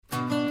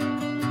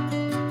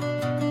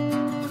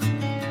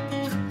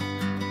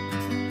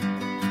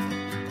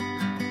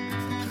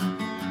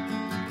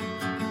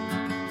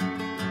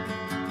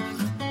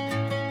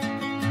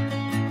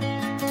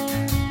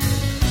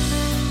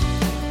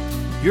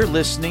You're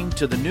listening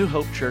to the New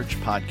Hope Church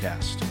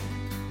podcast.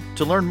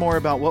 To learn more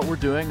about what we're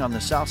doing on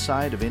the south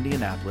side of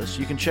Indianapolis,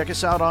 you can check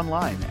us out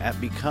online at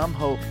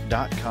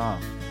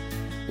becomehope.com.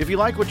 If you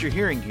like what you're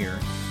hearing here,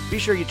 be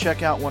sure you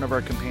check out one of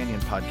our companion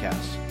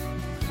podcasts.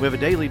 We have a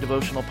daily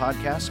devotional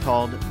podcast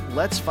called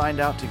Let's Find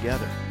Out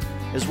Together,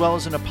 as well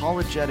as an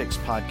apologetics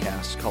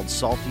podcast called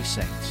Salty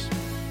Saints.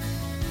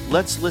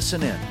 Let's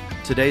listen in.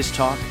 Today's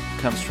talk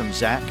comes from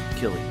Zach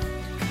Killey.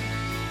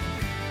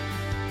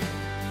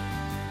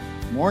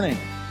 Morning.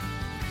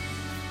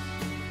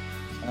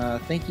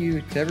 Thank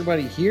you to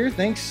everybody here.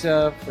 Thanks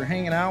for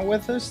hanging out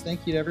with us.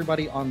 Thank you to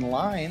everybody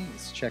online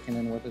that's checking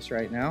in with us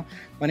right now.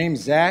 My name's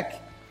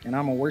Zach, and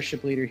I'm a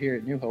worship leader here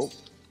at New Hope.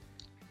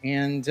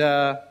 And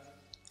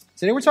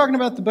today we're talking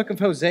about the book of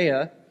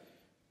Hosea.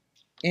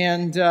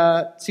 And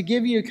to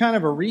give you kind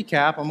of a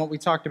recap on what we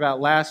talked about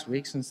last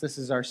week, since this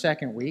is our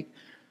second week,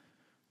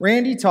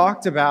 Randy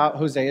talked about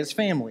Hosea's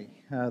family,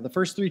 the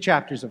first 3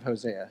 chapters of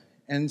Hosea.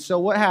 And so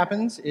what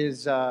happens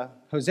is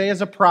Hosea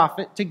is a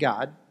prophet to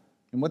God.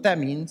 And what that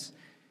means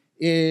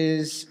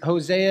is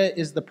Hosea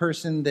is the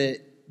person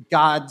that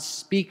God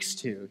speaks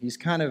to. He's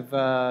kind of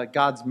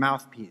God's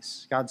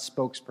mouthpiece, God's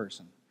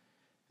spokesperson.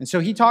 And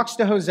so he talks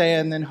to Hosea,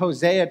 and then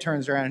Hosea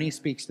turns around and he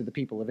speaks to the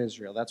people of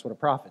Israel. That's what a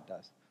prophet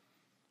does.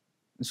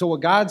 And so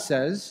what God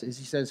says is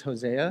he says,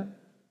 Hosea,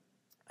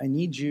 I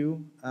need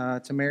you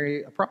to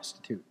marry a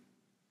prostitute.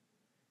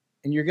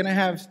 And you're going to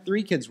have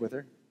 3 kids with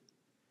her.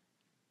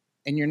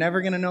 And you're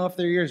never going to know if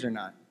they're yours or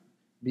not.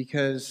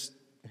 Because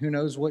who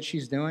knows what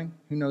she's doing?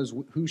 Who knows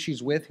who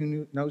she's with?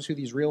 Who knows who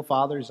these real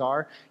fathers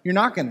are? You're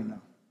not going to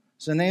know.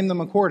 So name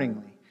them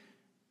accordingly.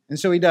 And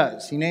so he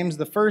does. He names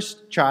the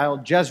first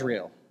child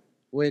Jezreel,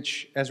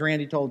 which, as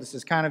Randy told us,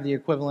 is kind of the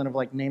equivalent of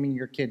like naming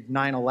your kid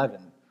 9/11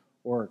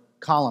 or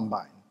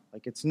Columbine.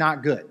 Like, it's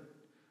not good.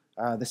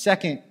 The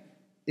second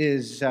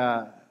is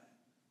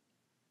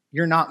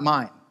you're not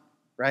mine,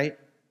 right?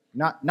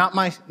 Not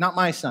my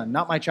son,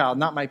 not my child,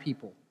 not my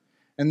people.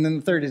 And then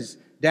the third is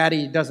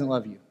Daddy doesn't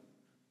love you.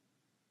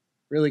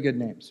 Really good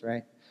names,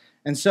 right?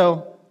 And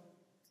so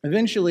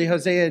eventually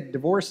Hosea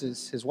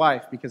divorces his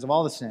wife because of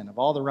all the sin, of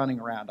all the running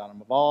around on him,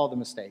 of all the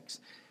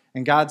mistakes.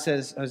 And God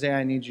says, Hosea,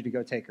 I need you to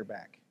go take her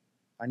back.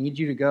 I need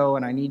you to go,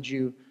 and I need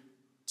you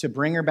to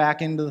bring her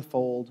back into the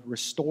fold,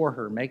 restore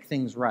her, make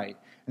things right.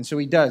 And so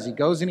he does. He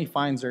goes and he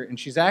finds her, and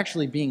she's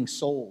actually being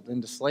sold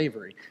into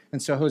slavery.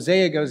 And so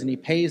Hosea goes and he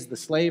pays the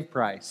slave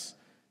price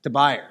to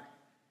buy her.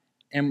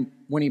 And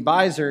when he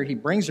buys her, he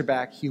brings her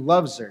back, he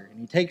loves her, and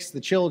he takes the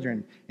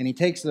children, and he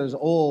takes those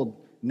old,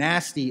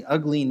 nasty,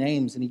 ugly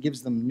names, and he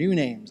gives them new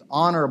names,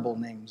 honorable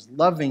names,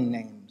 loving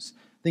names,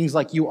 things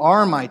like, you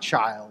are my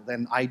child,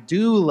 and I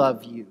do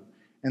love you,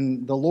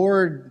 and the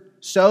Lord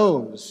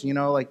sows,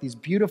 like these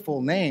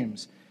beautiful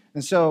names.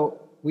 And so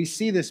we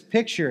see this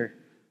picture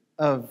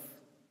of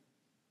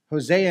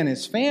Hosea and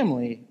his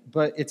family,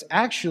 but it's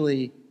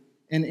actually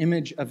an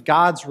image of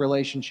God's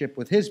relationship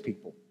with his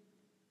people.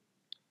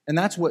 And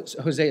that's what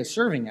Hosea is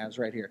serving as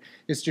right here,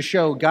 is to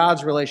show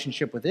God's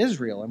relationship with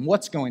Israel and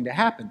what's going to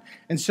happen.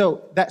 And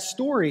so that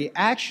story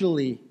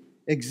actually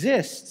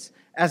exists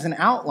as an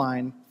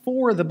outline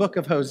for the book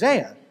of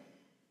Hosea.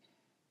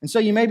 And so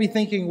you may be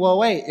thinking, well,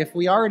 wait, if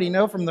we already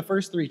know from the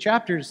first 3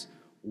 chapters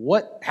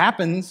what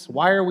happens,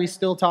 why are we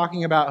still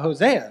talking about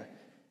Hosea?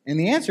 And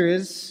the answer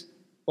is,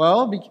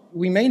 well,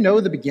 we may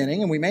know the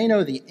beginning and we may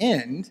know the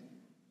end,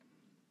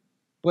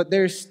 but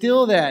there's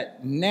still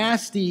that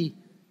nasty,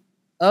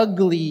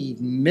 ugly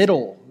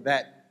middle,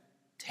 that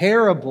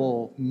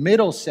terrible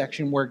middle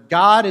section where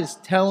God is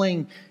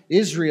telling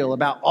Israel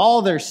about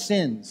all their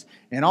sins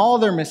and all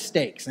their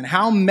mistakes and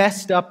how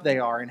messed up they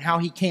are and how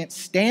he can't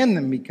stand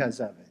them because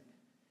of it.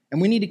 And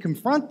we need to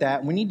confront that,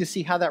 and we need to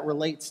see how that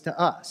relates to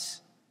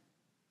us.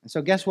 And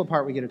so guess what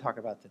part we get to talk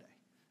about today?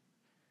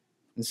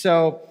 And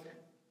so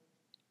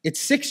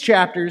it's 6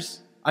 chapters.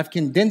 I've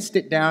condensed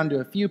it down to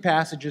a few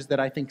passages that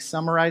I think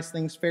summarize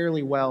things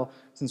fairly well,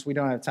 since we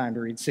don't have time to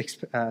read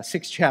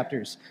 6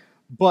 chapters.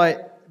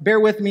 But bear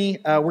with me.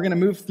 We're going to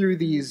move through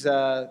these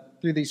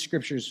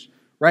scriptures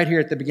right here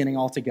at the beginning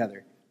all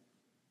together.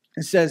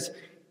 It says,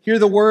 hear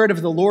the word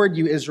of the Lord,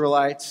 you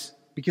Israelites,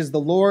 because the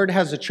Lord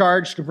has a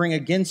charge to bring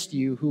against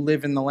you who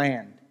live in the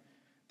land.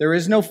 There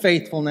is no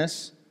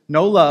faithfulness,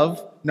 no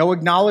love, no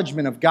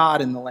acknowledgement of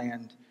God in the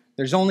land.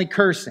 There's only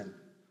cursing,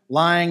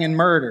 lying and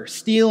murder,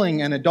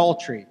 stealing and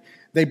adultery.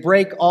 They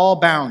break all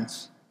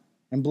bounds,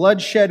 and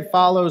bloodshed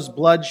follows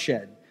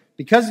bloodshed.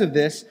 Because of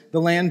this,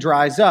 the land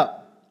dries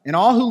up, and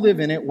all who live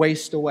in it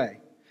waste away.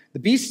 The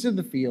beasts of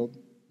the field,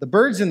 the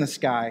birds in the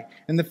sky,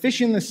 and the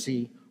fish in the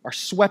sea are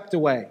swept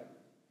away.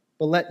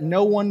 But let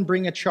no one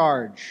bring a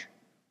charge.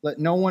 Let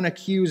no one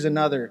accuse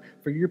another,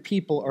 for your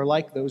people are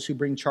like those who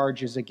bring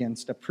charges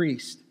against a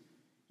priest.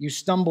 You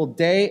stumble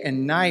day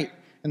and night,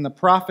 and the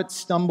prophets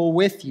stumble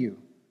with you.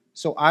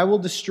 So I will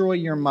destroy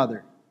your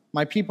mother.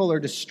 My people are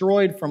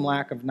destroyed from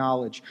lack of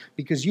knowledge.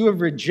 Because you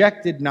have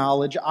rejected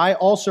knowledge, I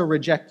also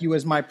reject you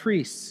as my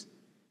priests.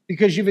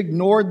 Because you've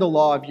ignored the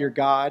law of your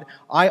God,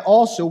 I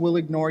also will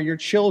ignore your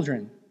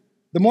children.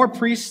 The more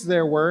priests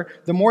there were,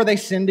 the more they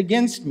sinned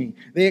against me.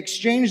 They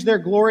exchanged their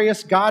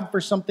glorious God for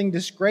something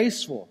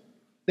disgraceful.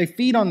 They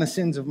feed on the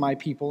sins of my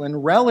people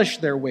and relish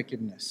their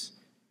wickedness.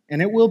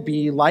 And it will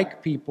be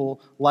like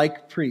people,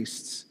 like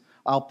priests.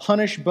 I'll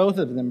punish both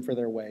of them for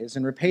their ways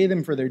and repay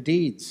them for their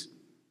deeds.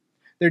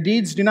 Their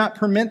deeds do not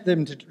permit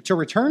them to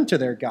return to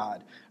their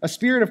God. A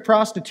spirit of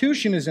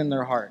prostitution is in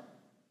their heart.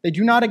 They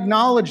do not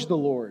acknowledge the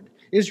Lord.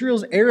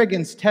 Israel's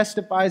arrogance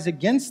testifies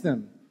against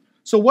them.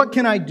 So what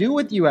can I do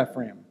with you,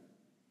 Ephraim?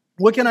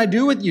 What can I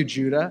do with you,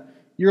 Judah?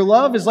 Your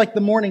love is like the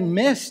morning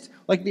mist,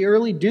 like the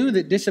early dew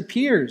that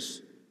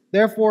disappears.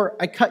 Therefore,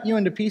 I cut you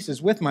into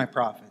pieces with my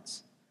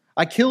prophets.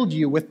 I killed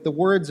you with the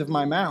words of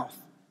my mouth.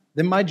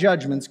 Then my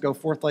judgments go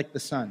forth like the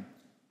sun.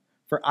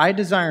 For I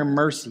desire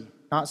mercy,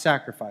 not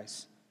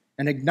sacrifice,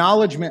 an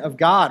acknowledgement of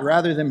God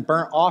rather than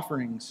burnt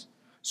offerings.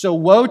 So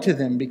woe to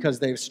them because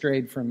they've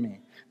strayed from me.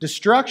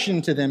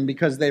 Destruction to them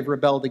because they've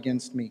rebelled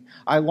against me.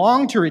 I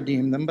long to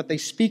redeem them, but they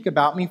speak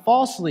about me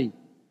falsely.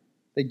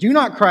 They do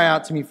not cry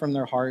out to me from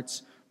their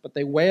hearts, but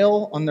they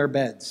wail on their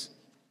beds.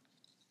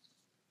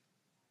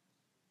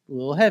 A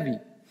little heavy.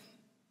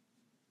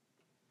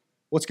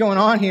 What's going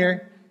on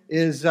here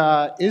is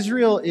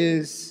Israel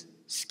is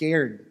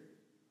scared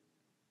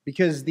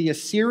because the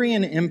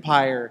Assyrian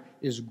Empire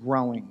is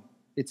growing.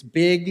 It's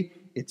big,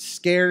 it's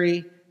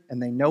scary,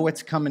 and they know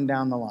it's coming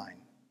down the line.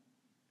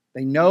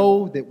 They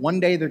know that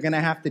one day they're going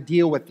to have to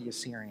deal with the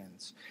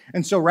Assyrians.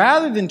 And so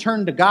rather than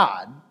turn to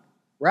God,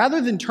 rather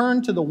than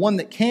turn to the one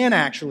that can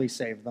actually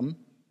save them,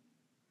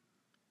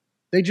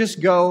 they just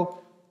go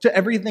to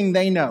everything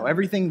they know,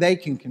 everything they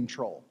can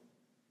control.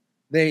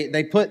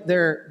 They put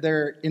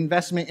their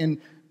investment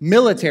in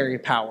military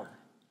power,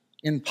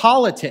 in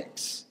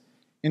politics,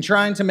 in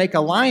trying to make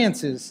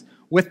alliances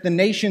with the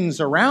nations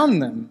around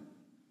them,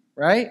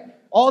 right?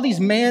 All these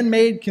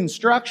man-made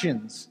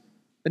constructions,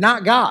 but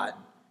not God.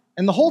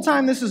 And the whole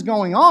time this is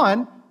going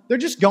on, they're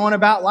just going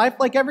about life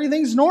like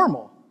everything's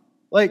normal.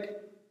 Like,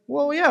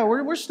 well, yeah,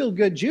 we're still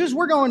good Jews.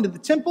 We're going to the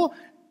temple.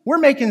 We're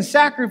making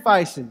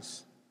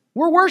sacrifices.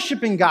 We're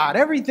worshiping God.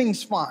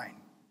 Everything's fine.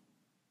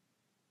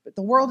 But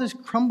the world is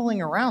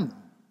crumbling around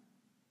them.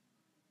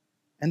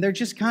 And they're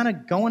just kind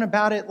of going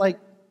about it like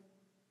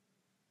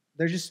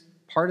they're just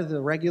part of the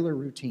regular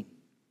routine.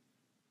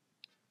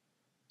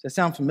 Does that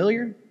sound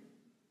familiar?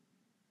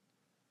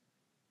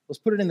 Let's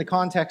put it in the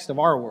context of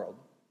our world,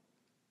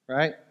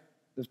 right?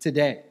 Of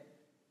today.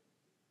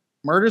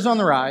 Murder's on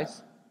the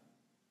rise.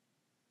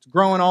 It's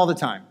growing all the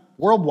time,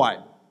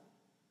 worldwide.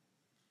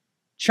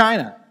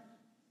 China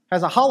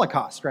has a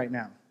Holocaust right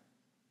now.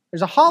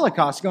 There's a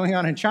Holocaust going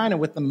on in China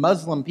with the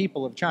Muslim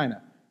people of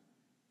China.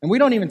 And we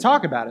don't even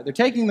talk about it. They're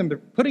taking them,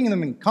 putting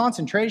them in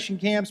concentration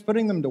camps,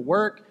 putting them to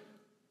work,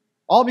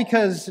 all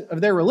because of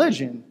their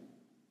religion.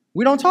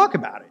 We don't talk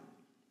about it.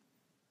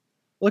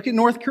 Look at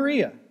North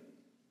Korea.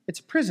 It's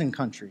a prison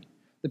country.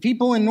 The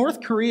people in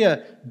North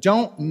Korea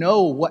don't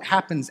know what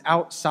happens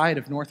outside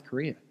of North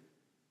Korea.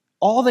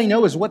 All they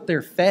know is what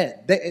they're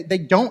fed. They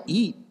don't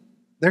eat.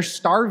 They're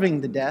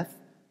starving to death.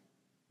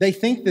 They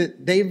think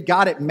that they've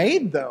got it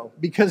made, though,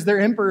 because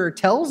their emperor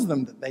tells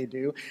them that they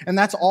do, and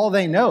that's all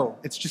they know.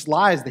 It's just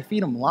lies. They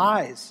feed them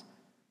lies.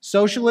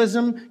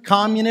 Socialism,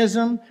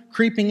 communism,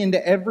 creeping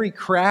into every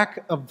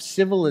crack of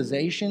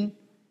civilization.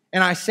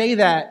 And I say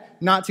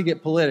that not to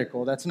get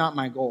political. That's not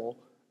my goal.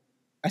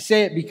 I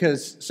say it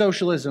because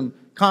socialism,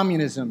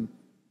 communism,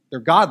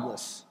 they're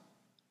godless.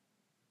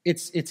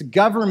 It's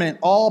government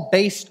all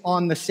based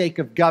on the sake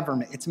of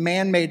government. It's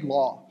man-made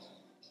law.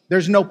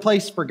 There's no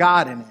place for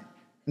God in it.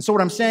 And so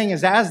what I'm saying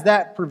is as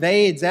that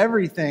pervades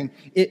everything,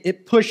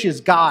 it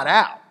pushes God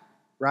out,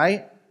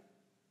 right?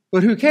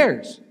 But who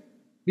cares?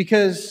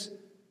 Because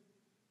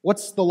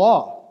what's the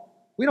law?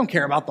 We don't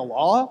care about the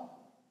law.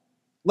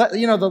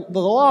 The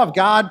law of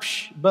God,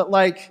 but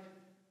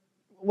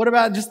what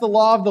about just the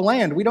law of the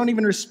land? We don't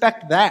even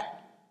respect that.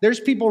 There's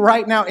people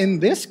right now in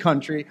this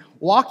country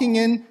walking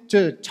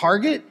into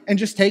Target and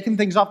just taking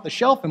things off the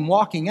shelf and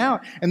walking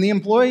out. And the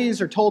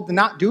employees are told to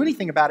not do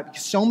anything about it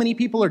because so many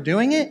people are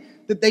doing it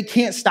that they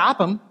can't stop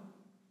them.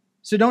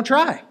 So don't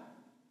try.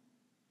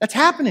 That's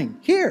happening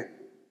here.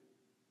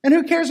 And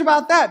who cares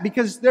about that?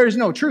 Because there's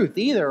no truth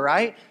either,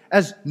 right?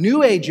 As New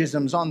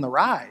Ageism's on the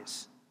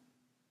rise.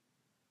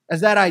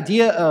 As that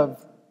idea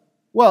of,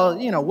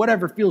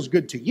 whatever feels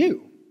good to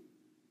you.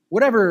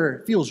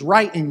 Whatever feels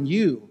right in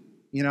you,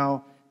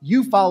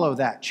 you follow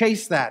that,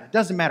 chase that. It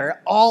doesn't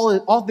matter.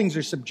 All things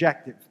are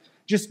subjective.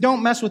 Just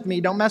don't mess with me.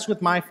 Don't mess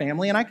with my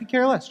family. And I could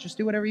care less. Just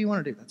do whatever you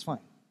want to do. That's fine.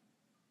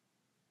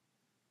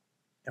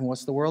 And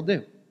what's the world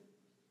do?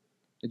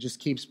 It just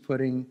keeps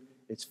putting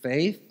its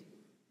faith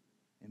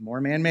in more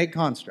man-made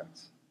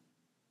constructs.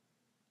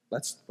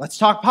 Let's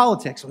talk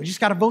politics. We just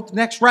got to vote the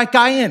next right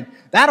guy in.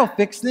 That'll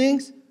fix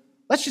things.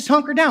 Let's just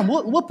hunker down.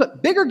 We'll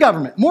put bigger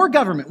government, more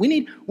government.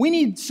 We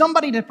need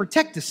somebody to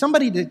protect us,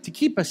 somebody to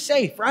keep us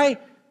safe,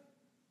 right?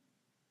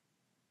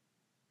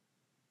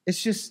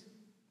 It's just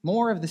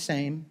more of the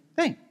same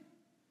thing.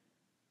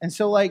 And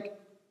so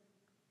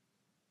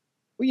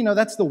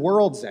that's the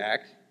world,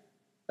 Zach.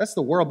 That's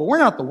the world, but we're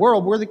not the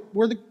world. We're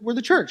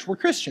the church. We're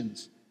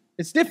Christians.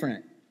 It's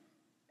different.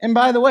 And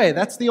by the way,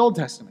 that's the Old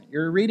Testament.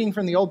 You're reading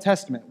from the Old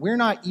Testament. We're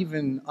not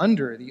even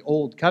under the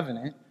Old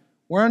Covenant.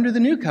 We're under the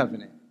New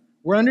Covenant.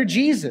 We're under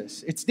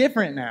Jesus. It's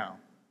different now.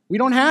 We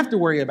don't have to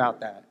worry about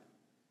that.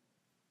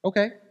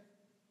 Okay,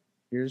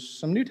 here's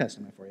some New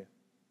Testament for you.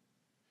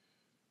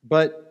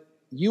 But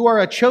you are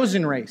a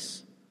chosen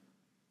race,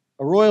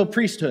 a royal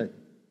priesthood,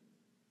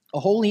 a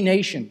holy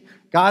nation,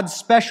 God's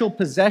special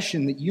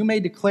possession, that you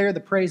may declare the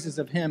praises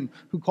of him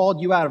who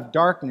called you out of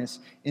darkness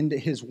into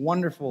his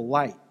wonderful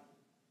light.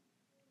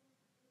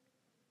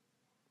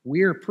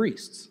 We're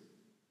priests.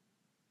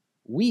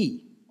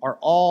 We are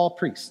all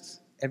priests,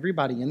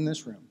 everybody in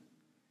this room.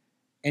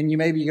 And you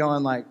may be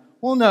going like,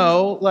 well,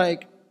 no,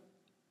 like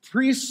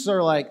priests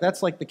are like,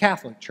 that's like the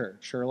Catholic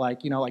Church, or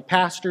like, like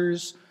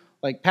pastors.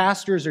 Like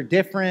pastors are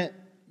different,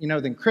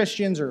 than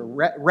Christians or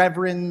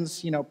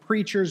reverends,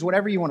 preachers,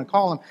 whatever you want to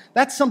call them.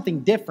 That's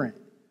something different.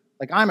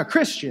 Like I'm a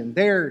Christian,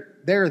 they're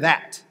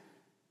that.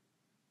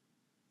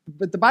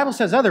 But the Bible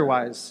says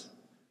otherwise.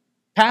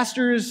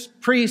 Pastors,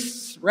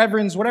 priests,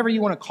 reverends, whatever you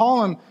want to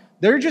call them,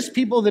 they're just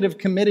people that have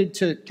committed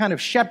to kind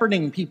of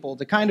shepherding people,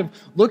 to kind of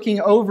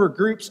looking over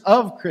groups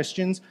of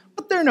Christians,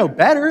 but they're no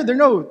better, they're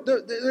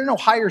no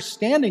higher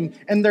standing,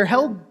 and they're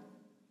held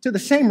to the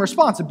same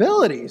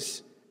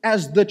responsibilities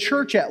as the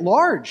church at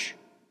large.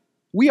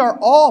 We are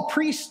all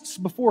priests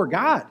before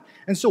God.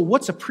 And so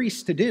what's a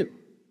priest to do?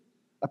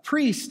 A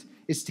priest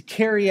is to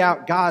carry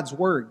out God's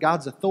word,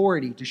 God's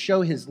authority, to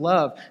show his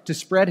love, to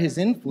spread his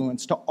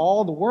influence to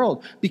all the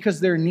world because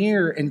they're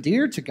near and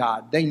dear to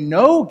God. They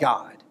know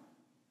God.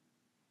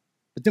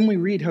 But then we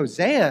read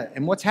Hosea,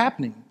 and what's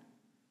happening?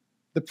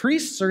 The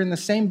priests are in the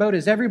same boat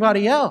as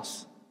everybody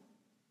else.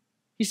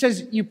 He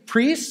says, you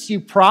priests,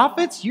 you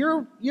prophets,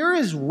 you're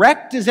as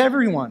wrecked as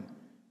everyone.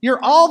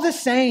 You're all the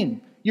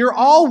same. You're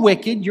all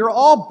wicked. You're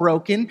all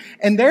broken.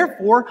 And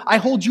therefore, I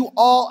hold you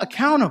all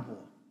accountable.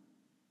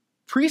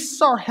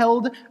 Priests are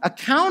held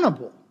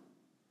accountable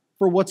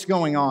for what's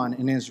going on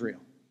in Israel.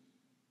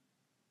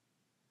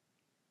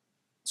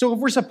 So if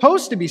we're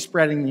supposed to be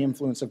spreading the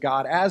influence of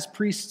God as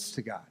priests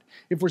to God,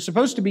 if we're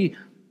supposed to be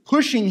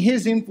pushing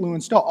his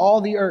influence to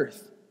all the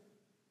earth,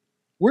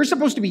 we're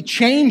supposed to be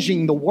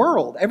changing the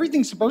world.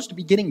 Everything's supposed to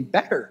be getting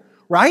better,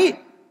 right?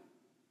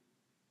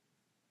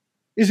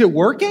 Is it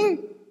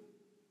working?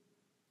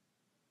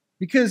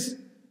 Because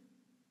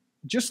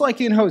just like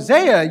in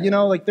Hosea,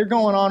 like they're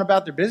going on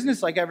about their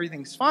business like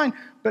everything's fine,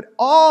 but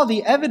all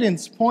the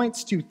evidence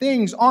points to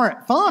things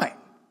aren't fine.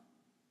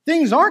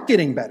 Things aren't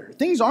getting better.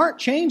 Things aren't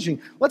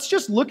changing. Let's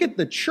just look at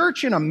the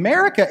church in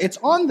America. It's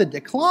on the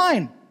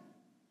decline.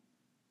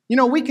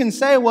 We can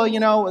say, well,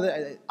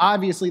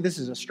 obviously this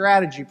is a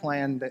strategy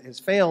plan that has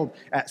failed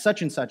at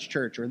such and such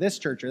church or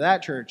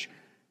that church.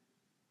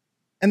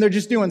 And they're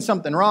just doing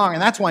something wrong,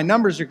 and that's why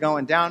numbers are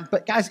going down.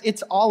 But guys,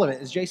 it's all of it.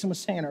 As Jason was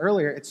saying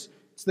earlier, it's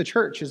the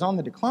church is on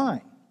the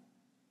decline.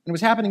 And it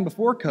was happening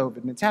before COVID,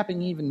 and it's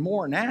happening even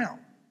more now.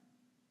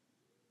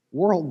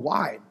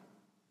 Worldwide.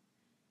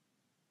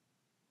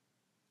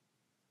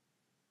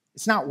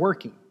 It's not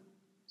working.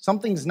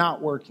 Something's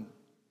not working.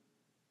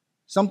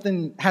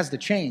 Something has to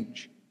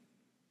change.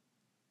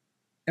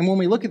 And when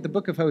we look at the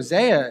book of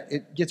Hosea,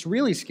 it gets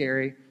really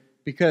scary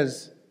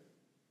because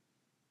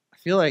I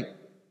feel like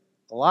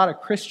a lot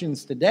of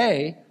Christians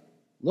today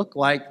look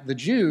like the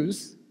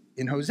Jews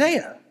in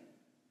Hosea.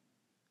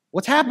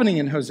 What's happening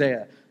in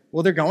Hosea?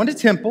 Well, they're going to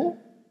temple.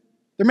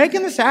 They're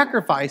making the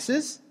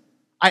sacrifices.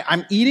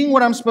 I'm eating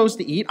what I'm supposed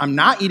to eat. I'm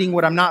not eating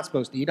what I'm not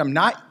supposed to eat. I'm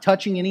not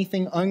touching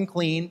anything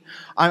unclean.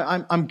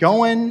 I'm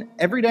going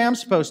every day I'm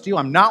supposed to.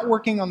 I'm not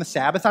working on the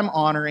Sabbath. I'm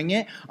honoring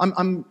it.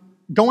 I'm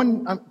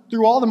going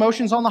through all the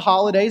motions on the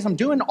holidays. I'm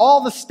doing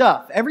all the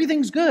stuff.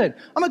 Everything's good.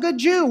 I'm a good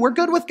Jew. We're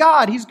good with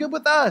God. He's good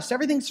with us.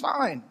 Everything's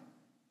fine.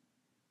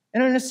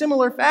 And in a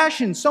similar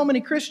fashion, so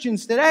many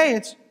Christians today,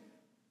 it's,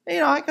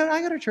 I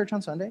go to church on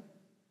Sunday,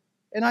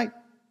 and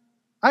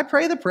I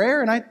pray the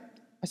prayer, and I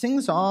sing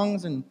the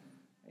songs, and,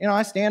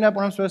 I stand up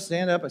when I'm supposed to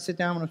stand up, I sit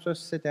down when I'm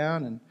supposed to sit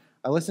down, and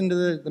I listen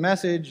to the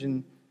message,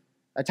 and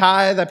I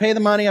tithe, I pay the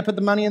money, I put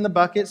the money in the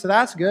bucket, so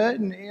that's good,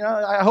 and,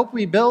 I hope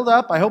we build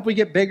up, I hope we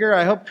get bigger,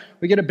 I hope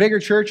we get a bigger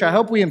church, I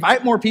hope we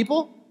invite more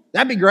people.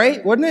 That'd be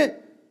great, wouldn't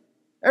it?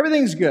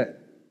 Everything's good.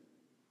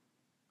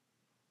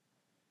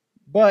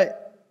 But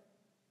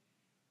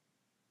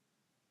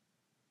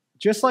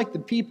just like the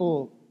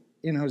people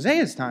in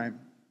Hosea's time,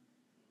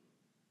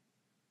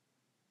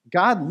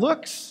 God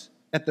looks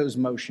at those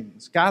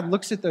motions. God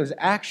looks at those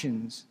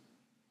actions,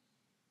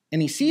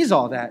 and he sees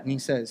all that, and he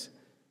says,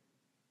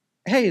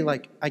 hey,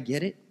 I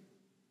get it.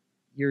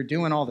 You're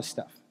doing all the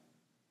stuff,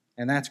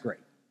 and that's great.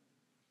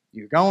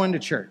 You're going to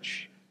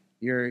church.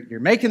 You're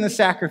making the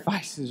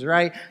sacrifices,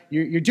 right?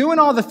 You're doing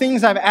all the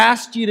things I've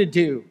asked you to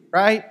do,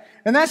 right?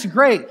 And that's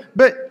great,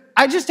 but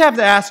I just have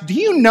to ask, do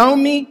you know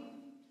me?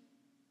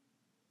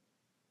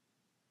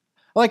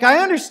 I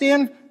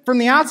understand from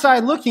the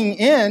outside looking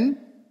in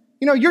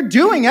You're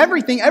doing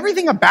everything.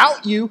 Everything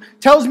about you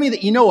tells me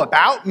that you know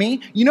about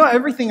me. You know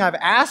everything I've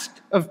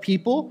asked of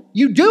people.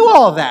 You do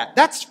all that.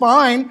 That's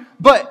fine.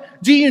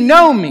 But do you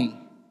know me?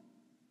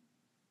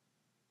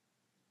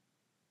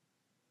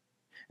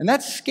 And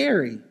that's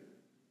scary.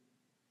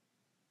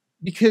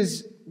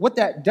 Because what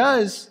that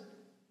does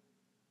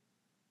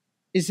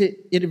is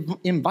it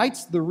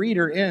invites the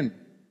reader in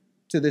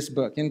to this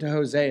book, into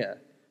Hosea,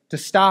 to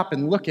stop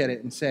and look at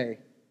it and say,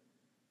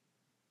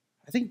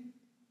 I think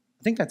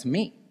that's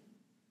me.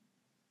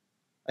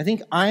 I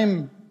think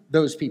I'm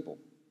those people.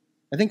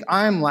 I think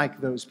I'm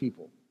like those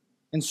people.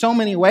 In so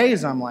many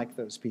ways, I'm like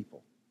those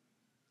people.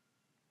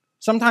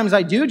 Sometimes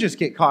I do just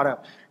get caught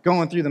up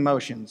going through the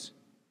motions.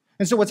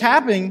 And so what's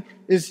happening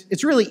is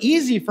it's really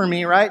easy for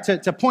me, right,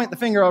 to point the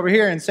finger over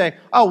here and say,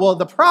 oh, well,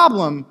 the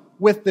problem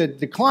with the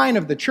decline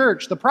of the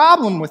church, the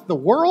problem with the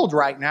world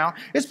right now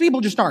is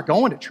people just aren't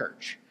going to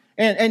church.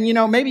 And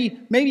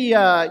maybe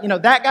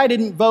that guy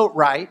didn't vote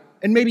right.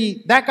 And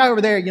maybe that guy over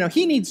there,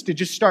 he needs to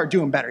just start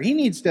doing better. He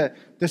needs to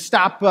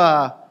stop,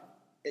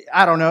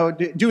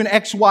 doing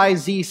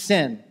XYZ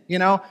sin.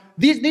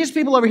 These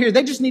people over here,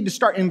 they just need to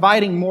start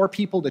inviting more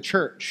people to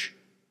church.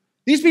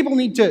 These people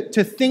need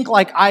to think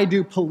like I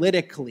do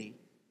politically.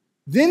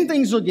 Then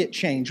things will get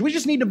changed. We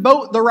just need to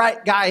vote the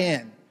right guy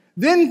in.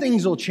 Then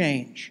things will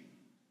change.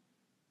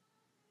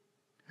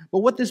 But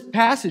what this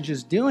passage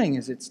is doing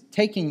is it's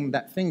taking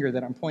that finger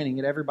that I'm pointing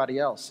at everybody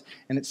else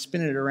and it's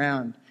spinning it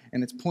around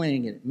and it's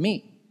pointing it at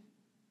me.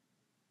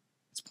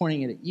 It's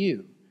pointing it at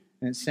you.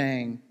 And it's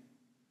saying,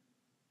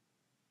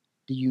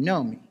 do you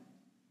know me?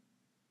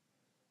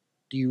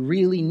 Do you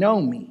really know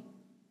me?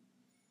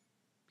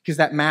 Because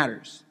that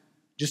matters.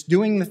 Just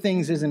doing the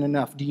things isn't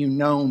enough. Do you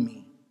know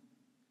me?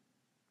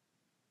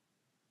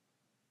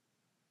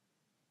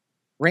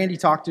 Randy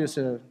talked to us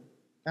a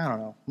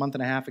month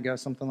and a half ago,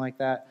 something like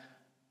that,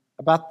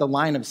 about the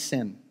line of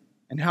sin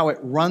and how it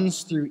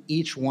runs through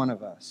each one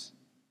of us.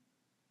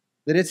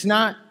 That it's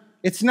not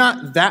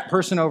that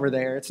person over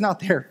there. It's not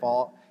their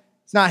fault.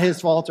 It's not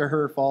his fault or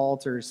her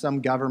fault or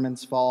some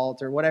government's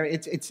fault or whatever.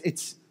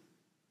 It's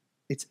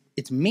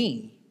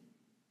me.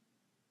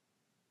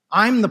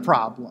 I'm the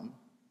problem.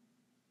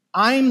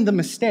 I'm the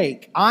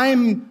mistake. I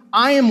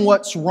am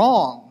what's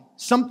wrong.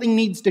 Something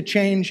needs to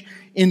change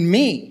in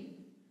me.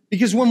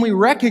 Because when we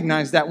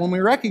recognize that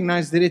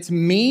it's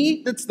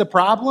me that's the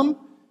problem,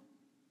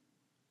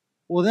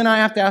 well, then I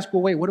have to ask,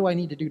 well, wait, what do I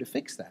need to do to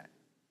fix that?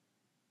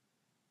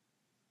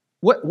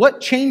 What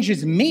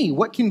changes me?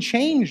 What can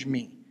change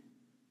me?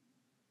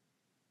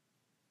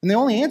 And the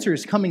only answer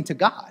is coming to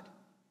God.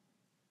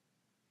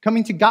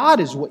 Coming to God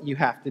is what you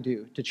have to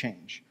do to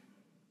change.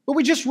 But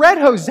we just read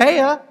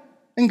Hosea,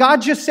 and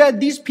God just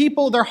said, these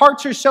people, their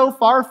hearts are so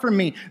far from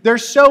me. They're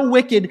so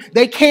wicked,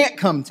 they can't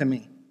come to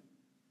me.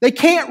 They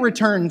can't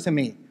return to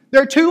me.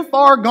 They're too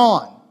far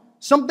gone.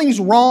 Something's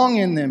wrong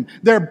in them.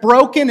 They're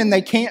broken and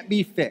they can't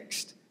be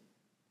fixed.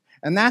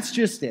 And that's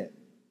just it.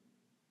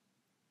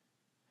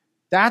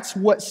 That's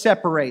what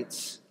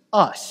separates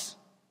us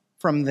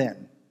from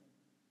them.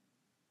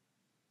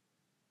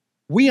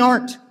 We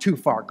aren't too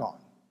far gone.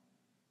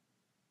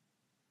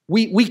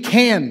 We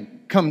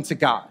can come to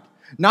God.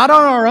 Not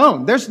on our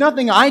own. There's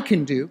nothing I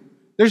can do.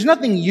 There's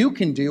nothing you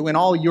can do in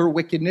all your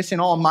wickedness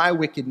and all my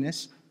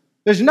wickedness.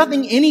 There's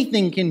nothing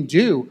anything can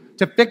do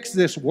to fix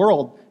this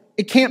world.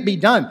 It can't be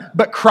done.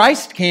 But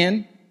Christ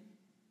can.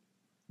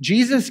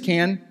 Jesus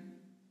can.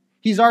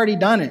 He's already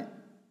done it.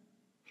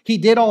 He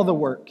did all the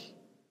work.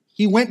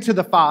 He went to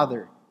the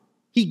Father.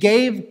 He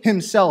gave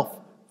himself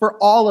for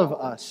all of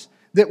us.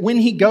 That when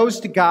he goes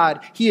to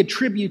God, he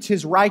attributes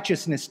his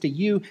righteousness to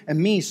you and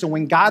me. So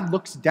when God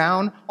looks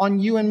down on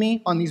you and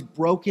me, on these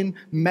broken,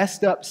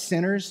 messed up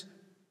sinners,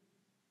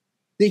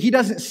 that he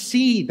doesn't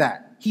see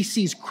that. He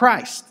sees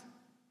Christ.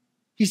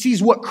 He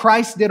sees what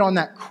Christ did on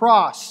that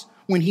cross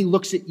when he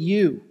looks at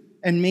you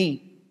and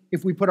me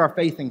if we put our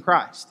faith in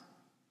Christ.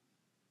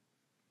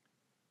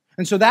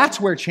 And so that's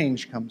where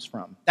change comes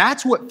from.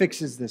 That's what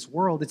fixes this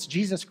world. It's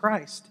Jesus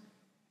Christ.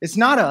 It's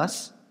not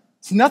us.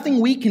 It's nothing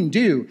we can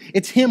do.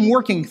 It's him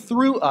working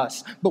through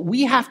us. But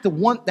we have to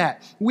want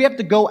that. We have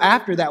to go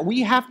after that.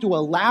 We have to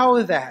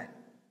allow that.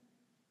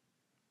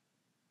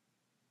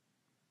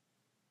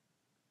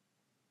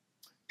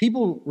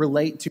 People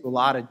relate to a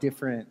lot of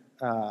different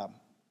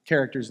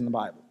characters in the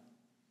Bible.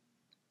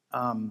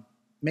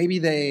 Maybe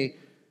they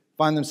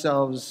find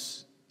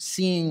themselves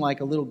seeing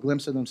like a little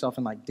glimpse of themselves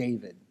in like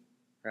David,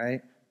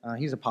 right?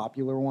 He's a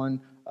popular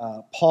one.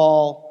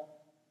 Paul,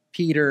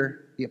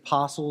 Peter, the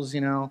apostles,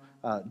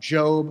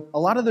 Job, a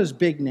lot of those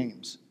big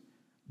names.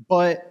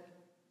 But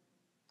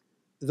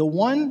the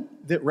one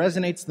that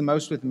resonates the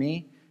most with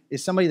me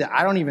is somebody that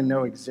I don't even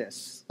know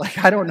exists.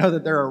 Like, I don't know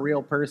that they're a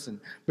real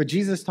person. But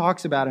Jesus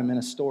talks about him in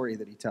a story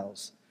that he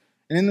tells.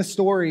 And in the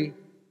story,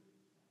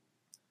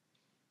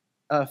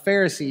 a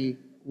Pharisee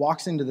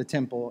walks into the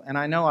temple, and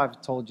I know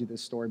I've told you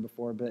this story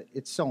before, but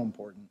it's so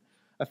important.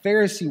 A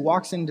Pharisee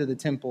walks into the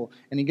temple,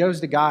 and he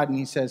goes to God, and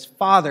he says,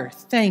 Father,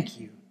 thank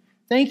you.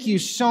 Thank you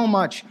so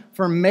much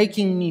for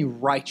making me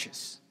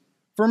righteous,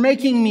 for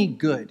making me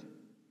good.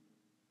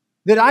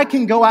 That I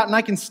can go out and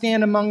I can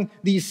stand among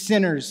these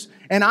sinners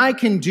and I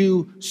can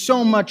do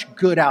so much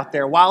good out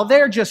there. While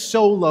they're just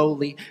so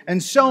lowly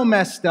and so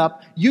messed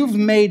up, you've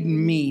made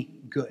me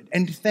good.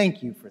 And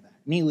thank you for that.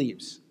 And he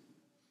leaves.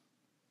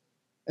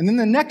 And then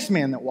the next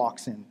man that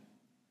walks in,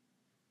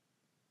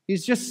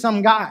 he's just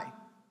some guy.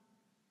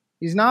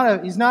 He's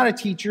not a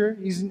teacher.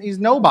 He's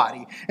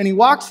nobody. And he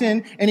walks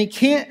in and he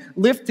can't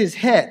lift his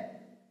head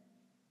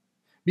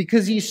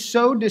because he's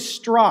so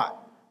distraught.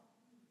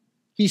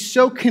 He's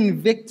so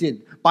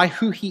convicted by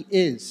who he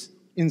is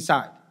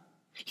inside.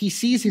 He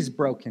sees his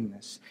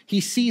brokenness.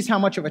 He sees how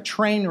much of a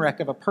train wreck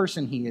of a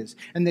person he is,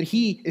 and that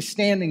he is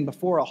standing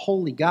before a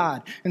holy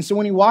God. And so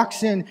when he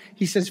walks in,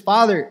 he says,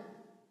 Father,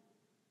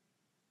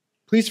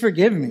 please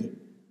forgive me.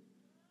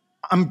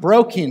 I'm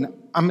broken.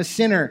 I'm a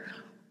sinner.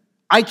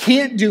 I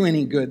can't do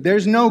any good.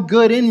 There's no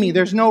good in me.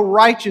 There's no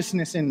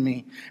righteousness in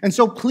me. And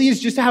so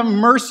please just have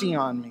mercy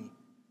on me.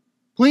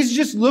 Please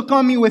just look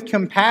on me with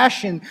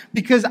compassion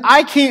because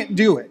I can't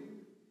do it.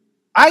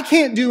 I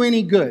can't do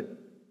any good.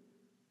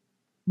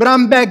 But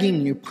I'm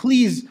begging you,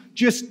 please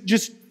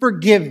just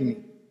forgive me.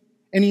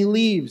 And he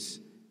leaves.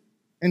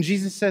 And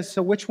Jesus says,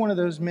 so which one of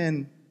those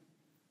men,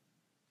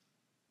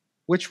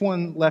 which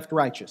one left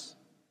righteous?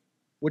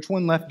 Which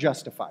one left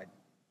justified?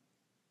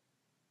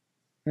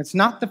 And it's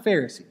not the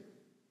Pharisee.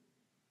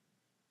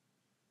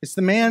 It's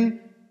the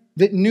man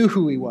that knew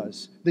who he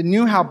was, that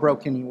knew how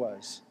broken he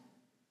was.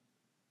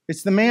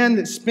 It's the man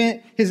that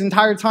spent his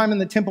entire time in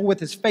the temple with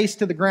his face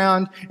to the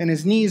ground and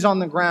his knees on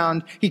the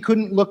ground. He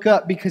couldn't look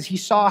up because he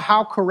saw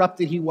how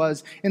corrupted he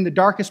was in the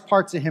darkest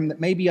parts of him that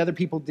maybe other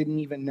people didn't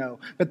even know.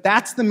 But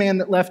that's the man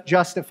that left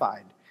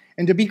justified.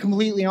 And to be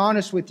completely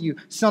honest with you,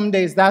 some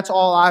days that's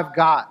all I've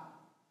got.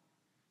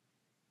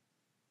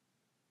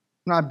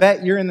 And I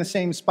bet you're in the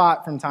same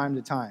spot from time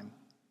to time.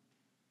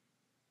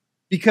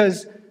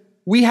 Because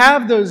we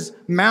have those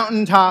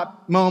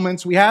mountaintop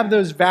moments, we have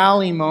those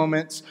valley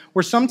moments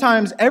where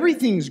sometimes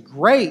everything's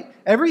great,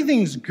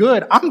 everything's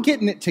good, I'm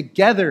getting it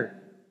together.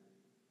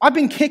 I've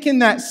been kicking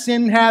that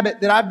sin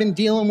habit that I've been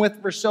dealing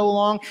with for so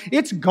long.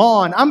 It's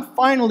gone. I'm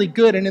finally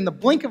good. And in the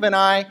blink of an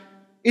eye,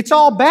 it's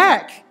all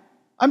back.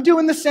 I'm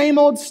doing the same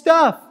old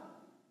stuff.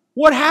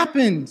 What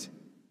happened?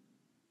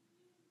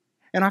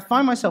 And I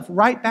find myself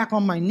right back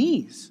on my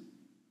knees.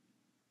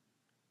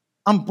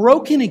 I'm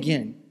broken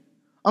again.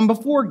 I'm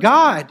before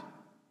God.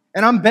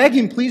 And I'm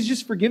begging, please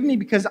just forgive me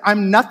because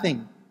I'm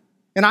nothing.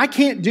 And I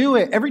can't do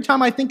it. Every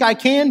time I think I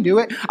can do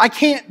it, I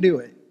can't do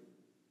it.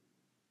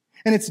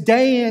 And it's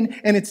day in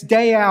and it's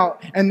day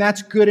out. And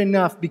that's good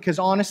enough because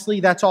honestly,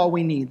 that's all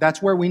we need.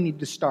 That's where we need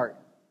to start.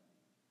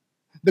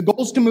 The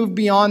goal is to move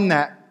beyond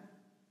that.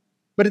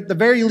 But at the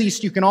very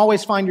least, you can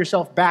always find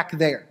yourself back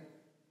there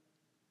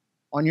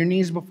on your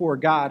knees before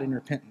God in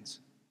repentance.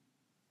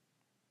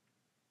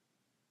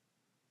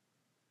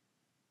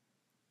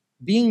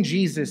 Being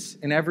Jesus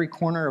in every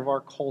corner of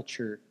our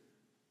culture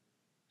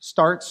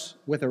starts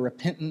with a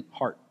repentant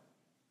heart.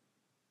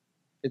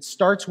 It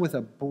starts with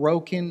a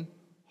broken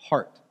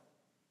heart.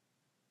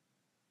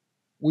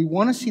 We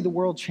want to see the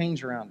world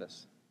change around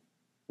us.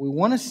 We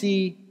want to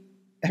see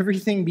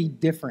everything be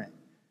different.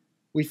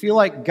 We feel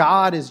like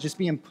God is just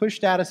being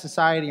pushed out of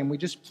society, and we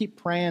just keep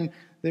praying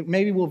that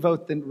maybe we'll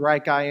vote the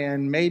right guy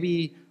in,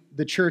 maybe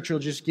the church will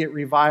just get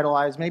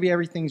revitalized, maybe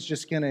everything's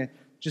just going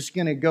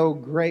to go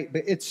great.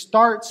 But it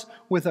starts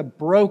with a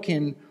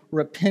broken,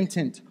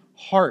 repentant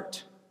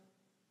heart.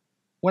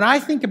 When I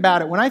think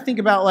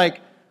about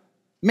like,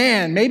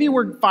 man, maybe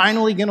we're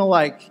finally going to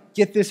like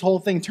get this whole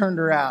thing turned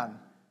around.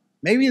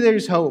 Maybe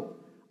there's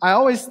hope. I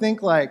always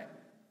think like,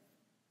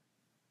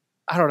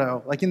 I don't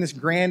know, like in this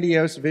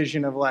grandiose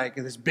vision of like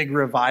this big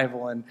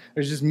revival and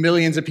there's just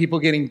millions of people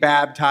getting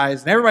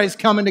baptized and everybody's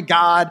coming to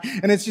God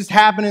and it's just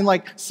happening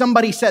like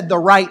somebody said the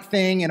right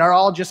thing and it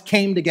all just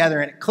came together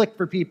and it clicked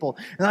for people.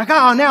 And like,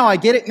 oh, now I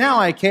get it, now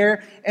I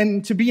care.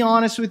 And to be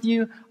honest with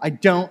you, I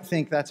don't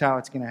think that's how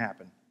it's going to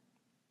happen.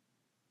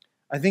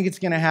 I think it's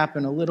going to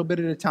happen a little bit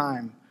at a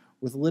time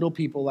with little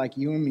people like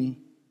you and me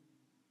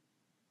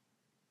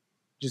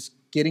just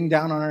getting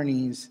down on our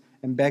knees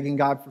and begging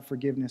God for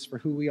forgiveness for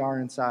who we are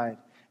inside,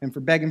 and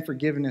for begging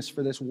forgiveness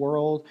for this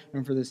world,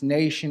 and for this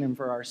nation, and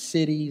for our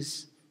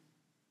cities,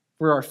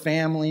 for our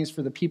families,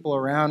 for the people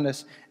around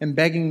us, and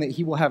begging that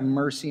He will have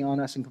mercy on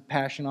us and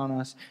compassion on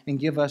us, and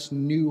give us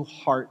new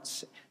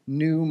hearts,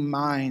 new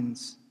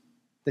minds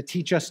that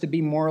teach us to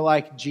be more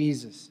like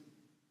Jesus.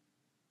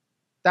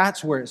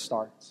 That's where it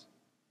starts.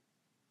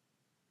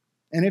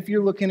 And if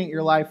you're looking at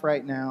your life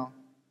right now,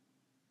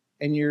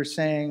 and you're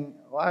saying,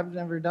 well, I've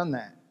never done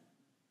that.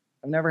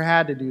 I've never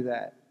had to do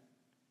that.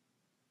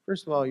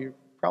 First of all, you're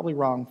probably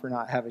wrong for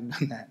not having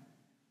done that.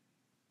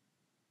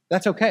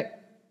 That's okay.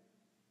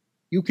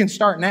 You can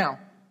start now.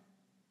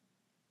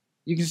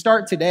 You can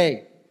start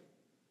today.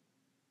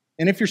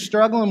 And if you're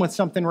struggling with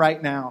something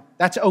right now,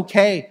 that's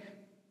okay.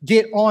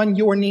 Get on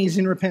your knees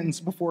in repentance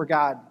before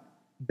God.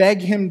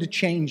 Beg him to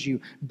change you.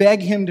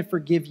 Beg him to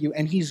forgive you.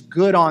 And he's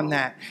good on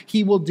that.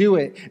 He will do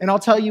it. And I'll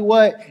tell you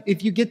what,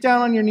 if you get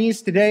down on your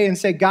knees today and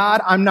say,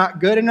 God, I'm not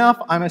good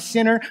enough. I'm a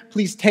sinner.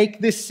 Please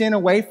take this sin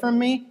away from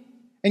me.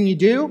 And you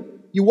do.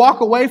 You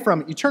walk away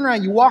from it. You turn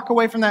around, you walk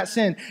away from that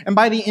sin. And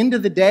by the end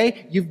of the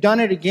day, you've done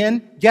it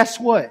again. Guess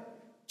what?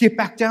 Get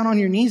back down on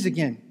your knees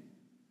again.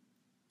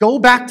 Go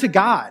back to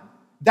God.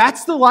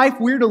 That's the life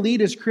we're to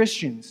lead as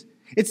Christians.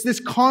 It's this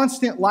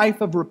constant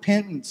life of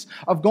repentance,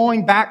 of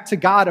going back to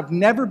God, of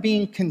never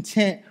being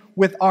content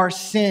with our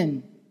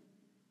sin.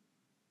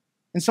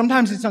 And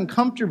sometimes it's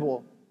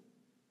uncomfortable,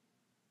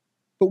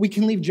 but we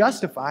can leave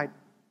justified.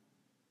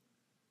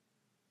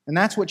 And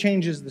that's what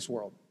changes this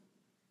world.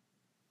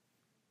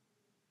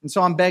 And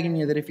so I'm begging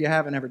you that if you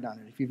haven't ever done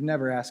it, if you've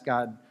never asked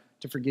God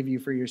to forgive you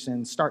for your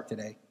sins, start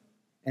today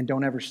and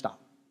don't ever stop.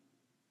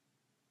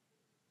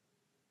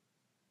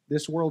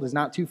 This world is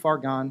not too far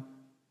gone.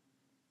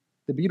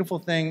 The beautiful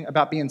thing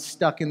about being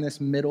stuck in this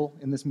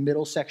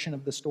middle section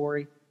of the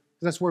story,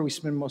 because that's where we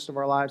spend most of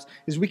our lives,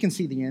 is we can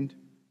see the end.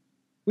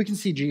 We can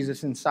see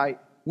Jesus in sight.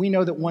 We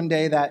know that one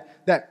day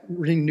that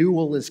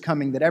renewal is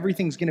coming, that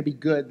everything's going to be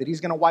good, that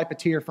he's going to wipe a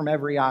tear from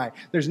every eye.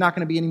 There's not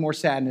going to be any more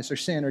sadness or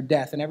sin or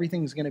death, and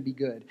everything's going to be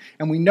good.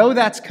 And we know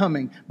that's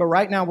coming, but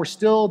right now we're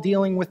still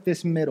dealing with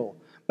this middle.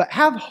 But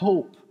have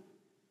hope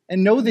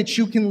and know that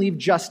you can leave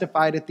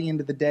justified at the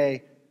end of the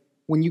day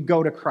when you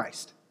go to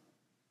Christ.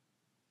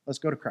 Let's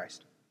go to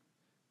Christ.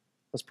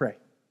 Let's pray.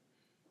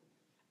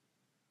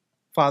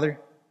 Father,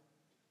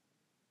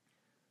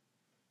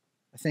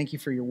 I thank you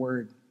for your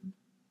word.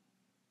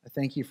 I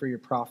thank you for your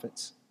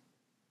prophets.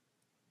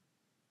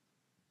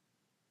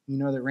 You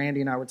know that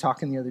Randy and I were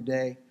talking the other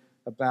day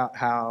about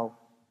how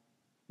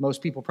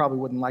most people probably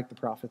wouldn't like the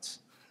prophets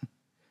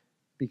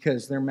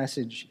because their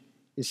message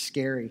is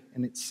scary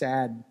and it's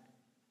sad.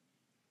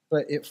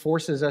 But it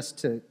forces us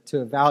to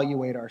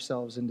evaluate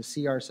ourselves and to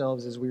see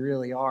ourselves as we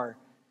really are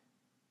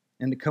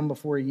and to come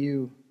before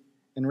you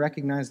and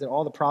recognize that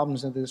all the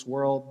problems of this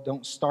world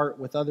don't start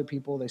with other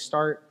people. They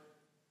start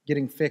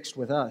getting fixed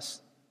with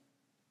us.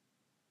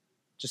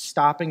 Just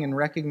stopping and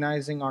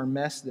recognizing our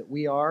mess that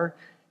we are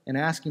and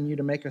asking you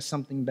to make us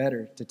something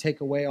better, to take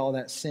away all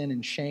that sin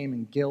and shame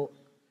and guilt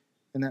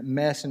and that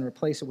mess and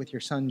replace it with your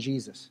son,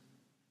 Jesus.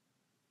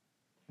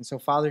 And so,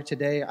 Father,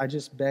 today I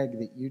just beg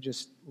that you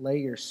just lay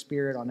your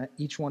spirit on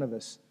each one of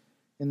us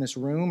in this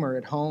room or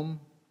at home,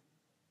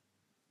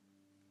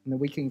 and that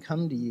we can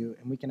come to you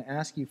and we can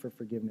ask you for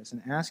forgiveness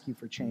and ask you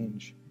for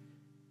change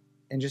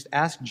and just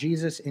ask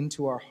Jesus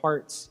into our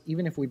hearts.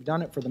 Even if we've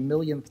done it for the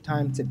millionth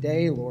time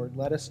today, Lord,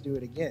 let us do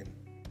it again.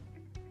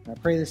 And I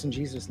pray this in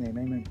Jesus' name,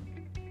 amen.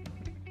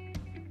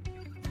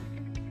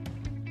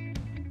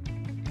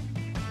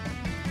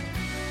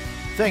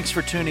 Thanks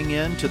for tuning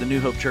in to the New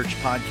Hope Church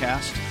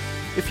podcast.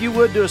 If you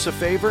would do us a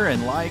favor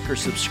and like or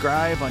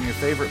subscribe on your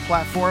favorite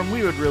platform,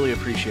 we would really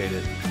appreciate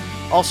it.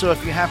 Also,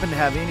 if you happen to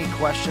have any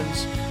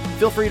questions,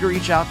 feel free to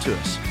reach out to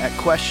us at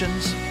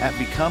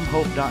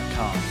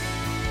questions@becomehope.com.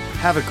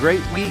 Have a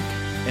great week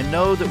and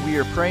know that we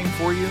are praying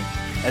for you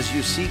as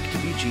you seek to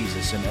be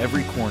Jesus in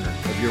every corner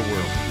of your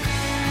world.